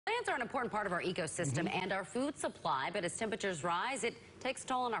Plants are an important part of our ecosystem and our food supply, but as temperatures rise, it takes a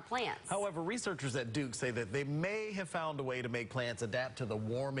toll on our plants. However, researchers at Duke say that they may have found a way to make plants adapt to the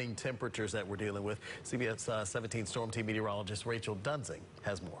warming temperatures that we're dealing with. CBS 17 Storm Team meteorologist Rachel Dunsing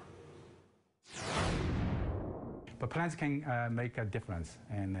has more. But plants can make a difference,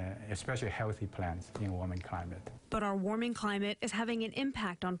 and especially healthy plants in a warming climate. But our warming climate is having an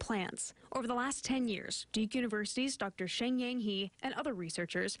impact on plants. Over the last 10 years, Duke University's Dr. Sheng-Yang He and other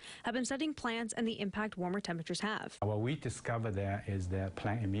researchers have been studying plants and the impact warmer temperatures have. What we discovered there is the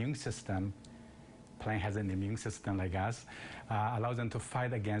plant immune system. Plant has an immune system like us, allows them to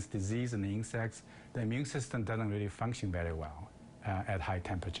fight against disease and insects. The immune system doesn't really function very well at high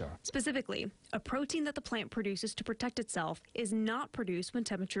temperature. Specifically, a protein that the plant produces to protect itself is not produced when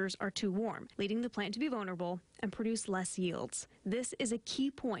temperatures are too warm, leading the plant to be vulnerable and produce less yields. This is a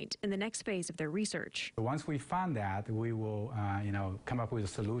key point in the next phase of their research. Once we find that, we will come up with a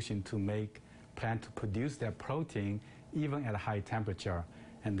solution to make plant to produce that protein even at a high temperature,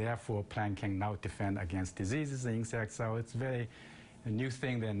 and therefore plant can now defend against diseases and insects. So it's a new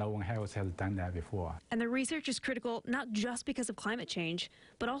thing that no one else has done that before. And the research is critical not just because of climate change,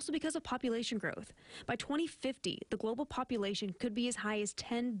 but also because of population growth. By 2050, the global population could be as high as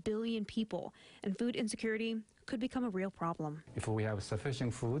 10 billion people, and food insecurity could become a real problem. If we have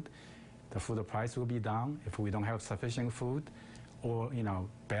sufficient food, the food price will be down. If we don't have sufficient food or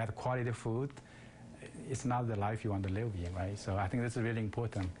bad quality food, it's not the life you want to live in, right? So I think this is really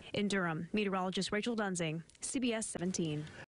important. In Durham, meteorologist Rachel Dunsing, CBS 17.